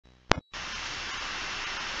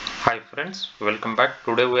Hi friends, welcome back.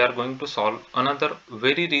 Today we are going to solve another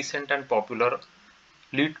very recent and popular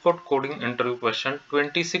Leetcode coding interview question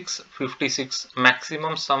 2656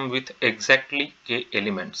 maximum sum with exactly k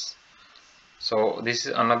elements. So this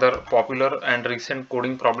is another popular and recent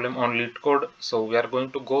coding problem on Leetcode. So we are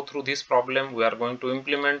going to go through this problem. We are going to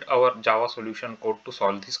implement our Java solution code to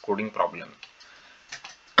solve this coding problem.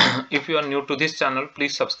 If you are new to this channel,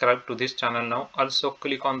 please subscribe to this channel now. Also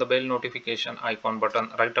click on the bell notification icon button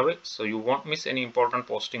right away so you won't miss any important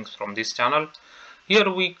postings from this channel. Here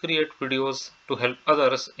we create videos to help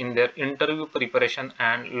others in their interview preparation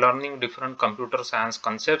and learning different computer science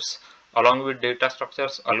concepts along with data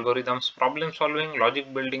structures, algorithms, problem solving,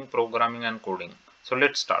 logic building, programming and coding. So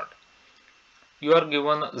let's start. You are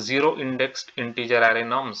given 0 indexed integer array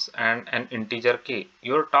nums and an integer k.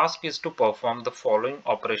 Your task is to perform the following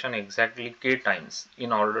operation exactly k times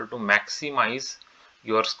in order to maximize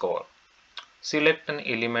your score. Select an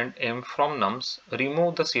element m from nums,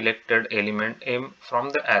 remove the selected element m from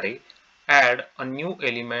the array, add a new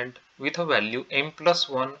element with a value m plus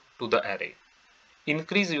 1 to the array.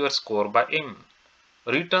 Increase your score by m.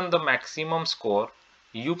 Return the maximum score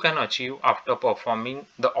you can achieve after performing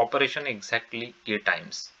the operation exactly k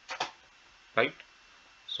times. Right?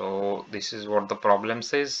 So this is what the problem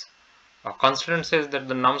says. A constraint says that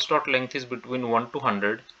the nums dot length is between 1 to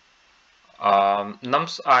 100.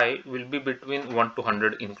 Nums I will be between 1 to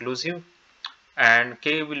 100 inclusive and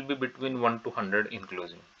k will be between 1 to 100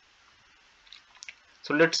 inclusive.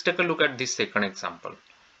 So let's take a look at this second example.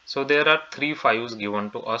 So there are 3 5s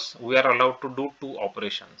given to us. We are allowed to do 2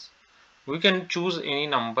 operations. We can choose any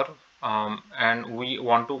number and we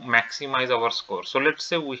want to maximize our score. So let's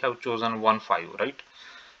say we have chosen 1 5, right?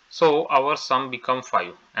 So our sum become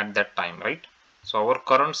 5 at that time, right? So our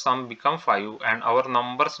current sum become 5 and our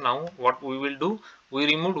numbers now what we will do, we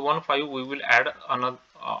removed 1 5, we will add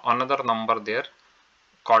another number there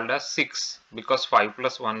called as 6 because 5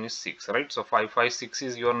 plus 1 is 6, right? So 5 5 6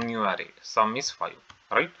 is your new array, sum is 5,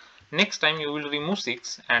 right? Next time you will remove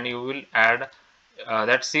 6 and you will add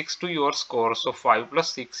that 6 to your score. So 5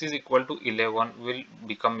 plus 6 is equal to 11 will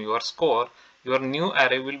become your score. Your new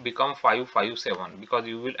array will become 5 5 7 because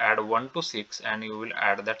you will add 1 to 6 and you will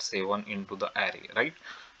add that 7 into the array, right?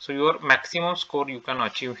 So your maximum score you can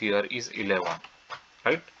achieve here is 11,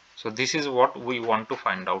 right? So this is what we want to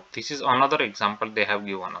find out. This is another example they have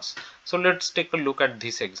given us. So let's take a look at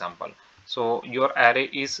this example. So your array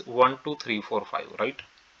is 1 2 3 4 5, right?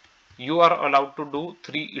 You are allowed to do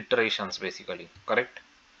 3 iterations basically, correct?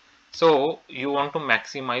 So you want to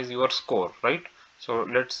maximize your score, right? So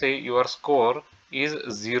let's say your score is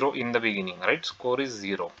 0 in the beginning, right? Score is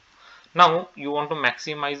 0. Now you want to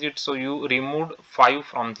maximize it, so you removed 5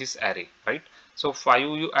 from this array, right? So 5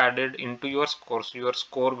 you added into your score, so your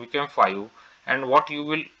score became 5. And what you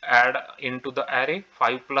will add into the array?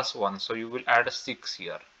 5 plus 1, so you will add 6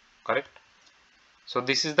 here, correct? So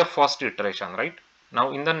this is the first iteration, right?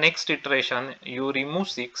 Now in the next iteration you remove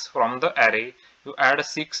 6 from the array, you add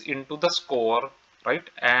 6 into the score, right?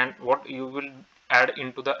 And what you will add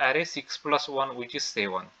into the array? 6 plus 1, which is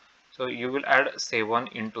 7. So you will add 7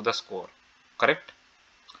 into the score, correct?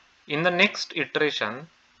 In the next iteration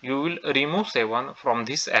you will remove 7 from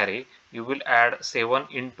this array, you will add 7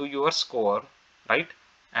 into your score, right?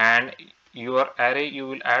 And your array you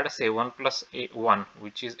will add 7 plus 1,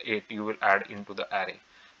 which is 8, you will add into the array.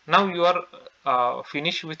 Now you are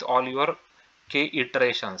finished with all your k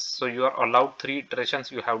iterations. So you are allowed 3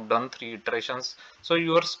 iterations, you have done 3 iterations. So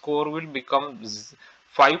your score will become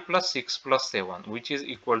 5 plus 6 plus 7, which is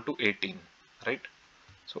equal to 18, right?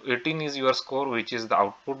 So 18 is your score, which is the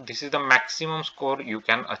output. This is the maximum score you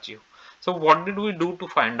can achieve. So what did we do to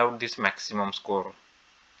find out this maximum score,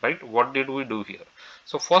 right? What did we do here?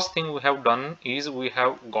 So first thing we have done is we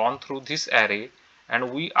have gone through this array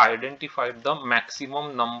and we identified the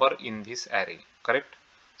maximum number in this array, correct?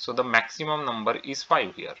 So the maximum number is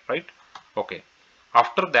 5 here, right? Okay.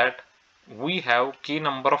 After that we have k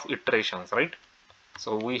number of iterations, right?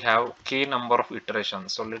 So we have k number of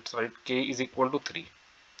iterations. So let's write k is equal to 3.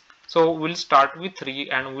 So we'll start with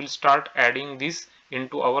 3 and we'll start adding this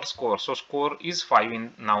into our score. So score is 5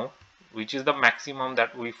 in now, which is the maximum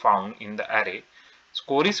that we found in the array.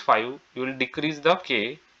 Score is 5, you will decrease the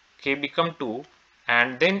k become 2,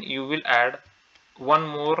 and then you will add one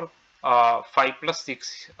more 5 plus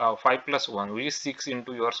 6, 5 plus 1, which is 6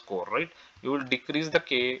 into your score, right? You will decrease the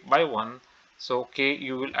k by 1. So k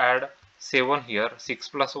you will add 7 here, 6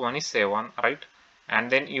 plus 1 is 7, right? And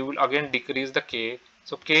then you will again decrease the k.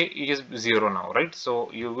 So k is 0 now, right?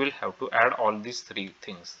 So you will have to add all these 3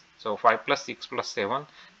 things. So 5 plus 6 plus 7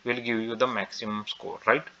 will give you the maximum score,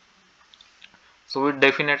 right? So we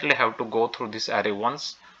definitely have to go through this array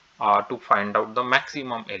once to find out the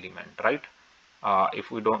maximum element, right?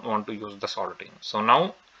 If we don't want to use the sorting. So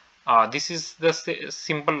now this is the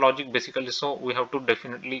simple logic basically. So we have to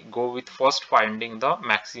definitely go with first finding the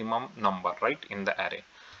maximum number, right, in the array.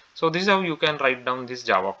 So this is how you can write down this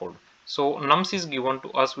Java code. So nums is given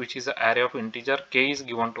to us, which is an array of integer. K is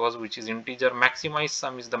given to us, which is integer. Maximize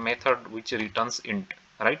sum is the method which returns int,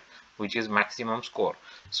 right, which is maximum score.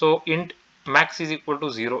 So int max is equal to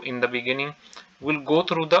 0 in the beginning. We'll go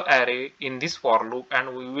through the array in this for loop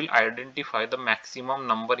and we will identify the maximum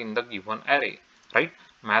number in the given array, right?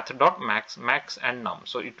 Math.max, max and num.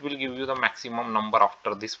 So it will give you the maximum number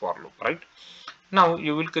after this for loop, right? Now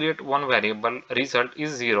you will create one variable, result is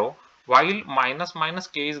 0, while minus minus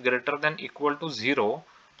k is greater than equal to 0.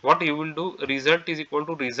 What you will do, result is equal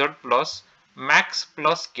to result plus max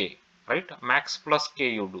plus k, right? Max plus k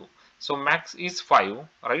you do. So max is 5,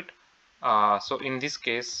 right? So in this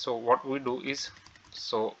case, so what we do is,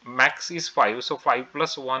 so max is 5, so 5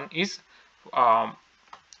 plus 1 is 5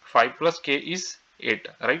 plus k is 8,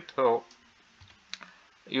 right? So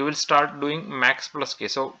you will start doing max plus k.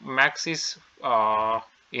 So max is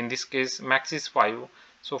in this case max is 5,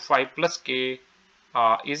 so 5 plus k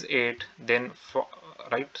is 8, then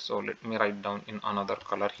right. So let me write down in another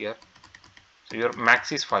color here. So your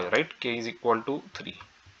max is 5, right? K is equal to 3,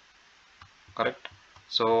 correct?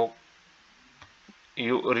 So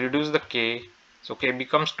you reduce the k, so k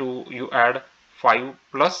becomes 2, you add 5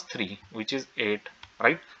 plus 3 which is 8,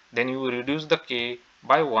 right? Then you reduce the k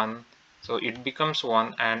by 1, so it becomes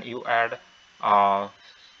 1, and you add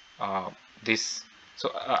this.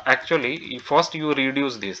 So actually first you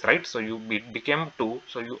reduce this, right? So it became 2,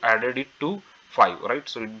 so you added it to 5, right?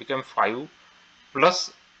 So it became 5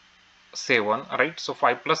 plus 7, right? So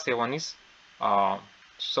 5 plus 7 is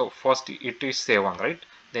so first it is 7, right?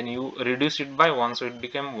 Then you reduce it by 1, so it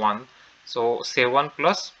became 1. So 7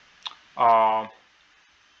 plus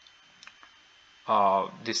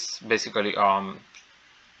this basically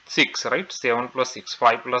 6, right? 7 plus 6,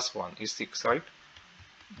 5 plus 1 is 6, right?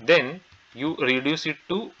 Then you reduce it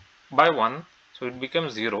to by 1, so it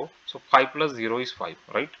becomes 0. So 5 plus 0 is 5,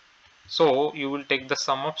 right? So you will take the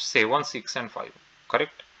sum of 7, 6 and 5,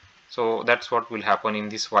 correct? So that's what will happen in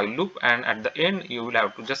this while loop, and at the end you will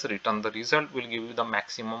have to just return the result, will give you the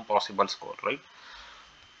maximum possible score, right?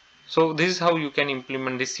 So this is how you can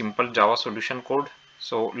implement this simple Java solution code.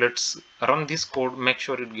 So let's run this code, make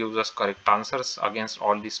sure it gives us correct answers against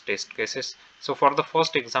all these test cases. So for the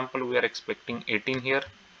first example we are expecting 18 here,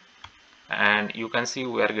 and you can see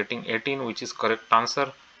we are getting 18, which is correct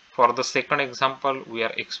answer. For the second example we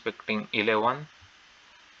are expecting 11,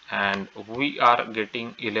 and we are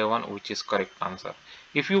getting 11, which is correct answer.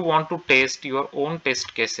 If you want to test your own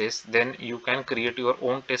test cases, then you can create your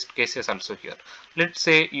own test cases also here. Let's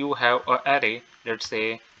say you have an array, let's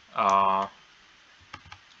say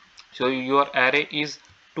so your array is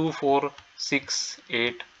 2, 4, 6,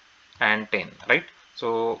 8 and 10, right?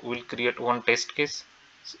 So we'll create one test case,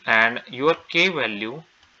 and your k value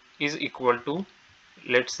is equal to,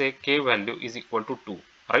 let's say k value is equal to 2,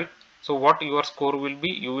 right? So what your score will be,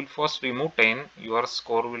 you will first remove 10, your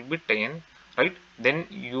score will be 10, right? Then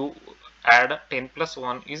you add 10 plus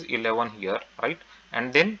 1 is 11 here, right?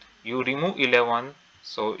 And then you remove 11,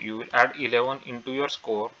 so you will add 11 into your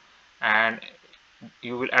score, and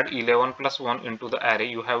you will add 11 plus 1 into the array.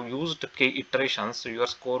 You have used k iterations, so your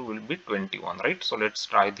score will be 21, right? So let's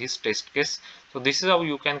try this test case. So this is how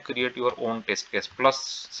you can create your own test case,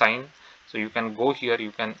 plus sign. So you can go here,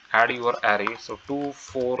 you can add your array, so 2,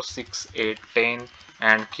 4, 6, 8, 10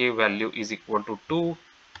 and k value is equal to 2.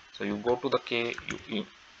 So you go to the k, you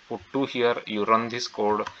put 2 here, you run this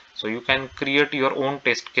code. So you can create your own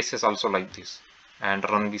test cases also like this and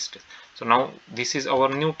run this test. So now this is our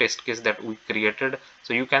new test case that we created.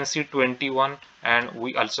 So you can see 21, and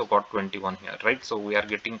we also got 21 here, right? So we are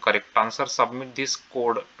getting correct answer. Submit this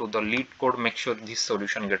code to the Leetcode, make sure this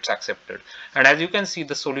solution gets accepted. And as you can see,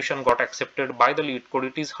 the solution got accepted by the Leetcode.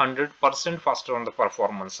 It is 100% faster on the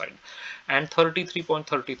performance side and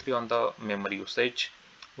 33.33 on the memory usage,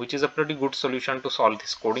 which is a pretty good solution to solve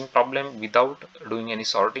this coding problem without doing any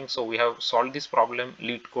sorting. So we have solved this problem,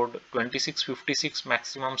 Leetcode 2656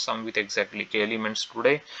 maximum sum with exactly k elements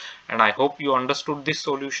today, and I hope you understood this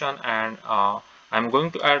solution. And I'm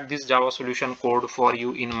going to add this Java solution code for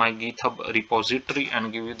you in my GitHub repository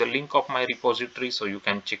and give you the link of my repository so you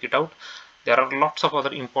can check it out. There are lots of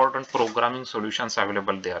other important programming solutions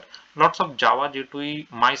available there. Lots of Java, J2E,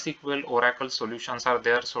 MySQL, Oracle solutions are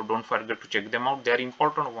there, so don't forget to check them out. They are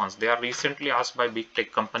important ones. They are recently asked by big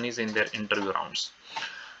tech companies in their interview rounds.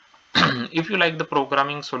 If you like the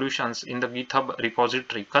programming solutions in the GitHub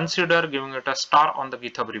repository, consider giving it a star on the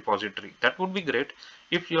GitHub repository. That would be great.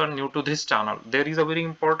 If you are new to this channel, there is a very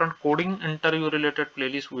important coding interview related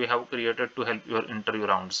playlist we have created to help your interview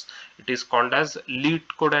rounds. It is called as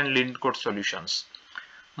Leetcode and Leetcode Solutions.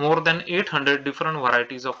 More than 800 different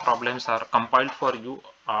varieties of problems are compiled for you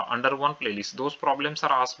under one playlist. Those problems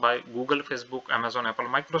are asked by Google, Facebook, Amazon, Apple,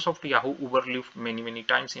 Microsoft, Yahoo, Uber, Lyft many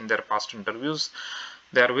times in their past interviews.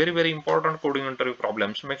 They are very important coding interview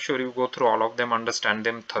problems. Make sure you go through all of them, understand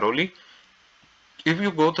them thoroughly. If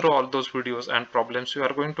you go through all those videos and problems, you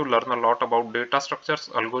are going to learn a lot about data structures,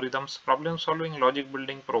 algorithms, problem solving, logic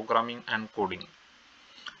building, programming, and coding.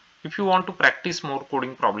 If you want to practice more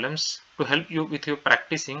coding problems, to help you with your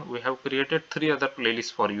practicing, we have created 3 other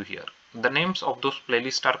playlists for you here. The names of those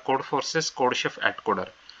playlists are Code Forces, CodeChef, AtCoder.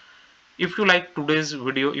 If you like today's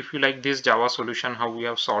video, if you like this Java solution, how we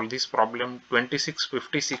have solved this problem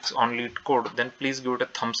 2656 on Leetcode, then please give it a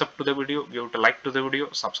thumbs up to the video, give it a like to the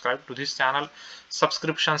video, subscribe to this channel.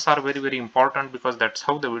 Subscriptions are very important because that's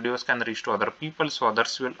how the videos can reach to other people, so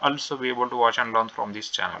others will also be able to watch and learn from this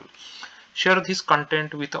channel. Share this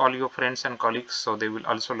content with all your friends and colleagues so they will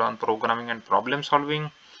also learn programming and problem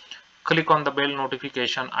solving. Click on the bell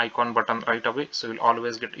notification icon button right away so you'll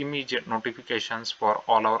always get immediate notifications for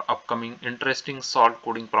all our upcoming interesting solved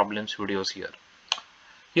coding problems videos here.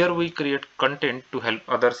 Here we create content to help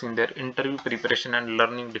others in their interview preparation and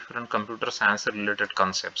learning different computer science related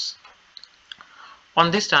concepts. On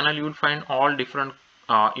this channel you will find all different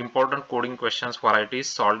important coding questions varieties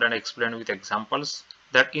solved and explained with examples.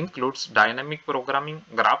 That includes dynamic programming,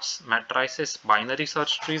 graphs, matrices, binary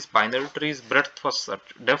search trees, breadth first search,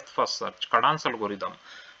 depth first search, cadence algorithm,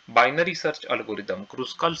 binary search algorithm,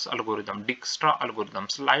 Kruskal's algorithm, Dijkstra algorithm,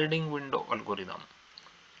 sliding window algorithm.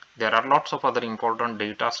 There are lots of other important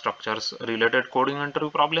data structures related coding interview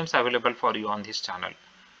problems available for you on this channel,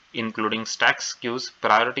 including stacks, queues,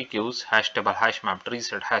 priority queues, hash table, hash map, tree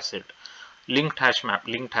set, hash set, linked hash map,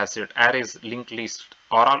 linked hash set, arrays, linked list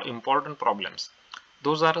are all important problems.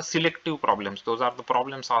 Those are selective problems. Those are the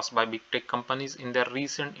problems asked by big tech companies in their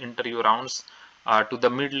recent interview rounds to the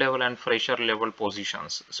mid-level and fresher level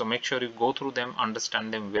positions. So make sure you go through them,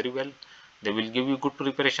 understand them very well. They will give you good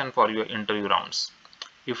preparation for your interview rounds.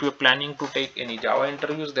 If you're planning to take any Java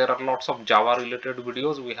interviews, there are lots of Java related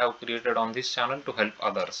videos we have created on this channel to help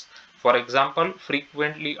others. For example,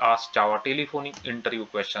 frequently asked Java telephonic interview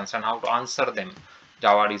questions and how to answer them.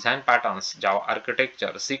 Java design patterns, Java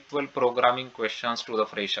architecture, SQL programming questions to the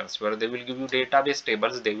freshers, where they will give you database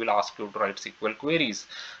tables. They will ask you to write SQL queries,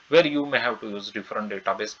 where you may have to use different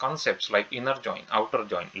database concepts like inner join, outer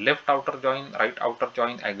join, left outer join, right outer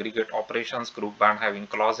join, aggregate operations, group band having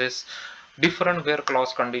clauses, different where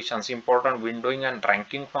clause conditions, important windowing and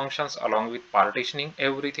ranking functions along with partitioning.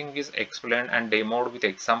 Everything is explained and demoed with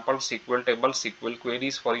examples, SQL tables, SQL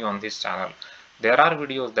queries for you on this channel. There are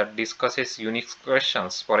videos that discusses Unix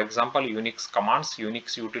questions, for example Unix commands,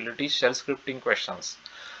 Unix utilities, shell scripting questions.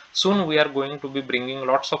 Soon we are going to be bringing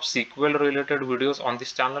lots of SQL related videos on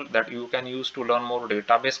this channel that you can use to learn more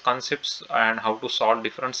database concepts and how to solve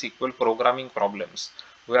different SQL programming problems.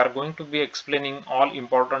 We are going to be explaining all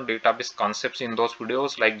important database concepts in those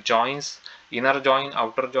videos like joins, inner join,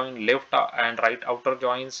 outer join, left and right outer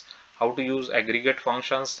joins, how to use aggregate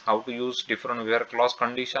functions, how to use different where clause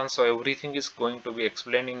conditions. So everything is going to be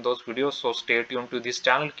explained in those videos. So stay tuned to this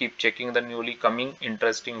channel. Keep checking the newly coming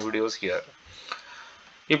interesting videos here.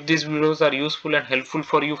 If these videos are useful and helpful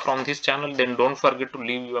for you from this channel, then don't forget to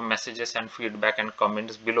leave your messages and feedback and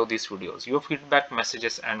comments below these videos. Your feedback,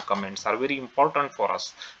 messages and comments are very important for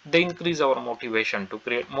us. They increase our motivation to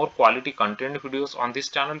create more quality content videos on this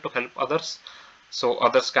channel to help others, so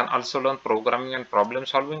others can also learn programming and problem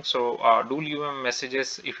solving. So do leave me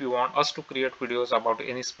messages if you want us to create videos about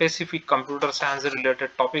any specific computer science related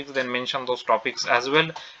topics. Then mention those topics as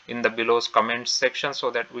well in the below's comments section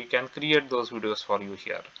so that we can create those videos for you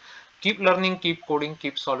here. Keep learning, keep coding,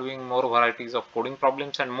 keep solving more varieties of coding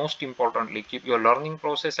problems, and most importantly keep your learning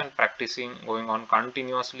process and practicing going on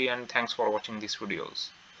continuously. And thanks for watching these videos.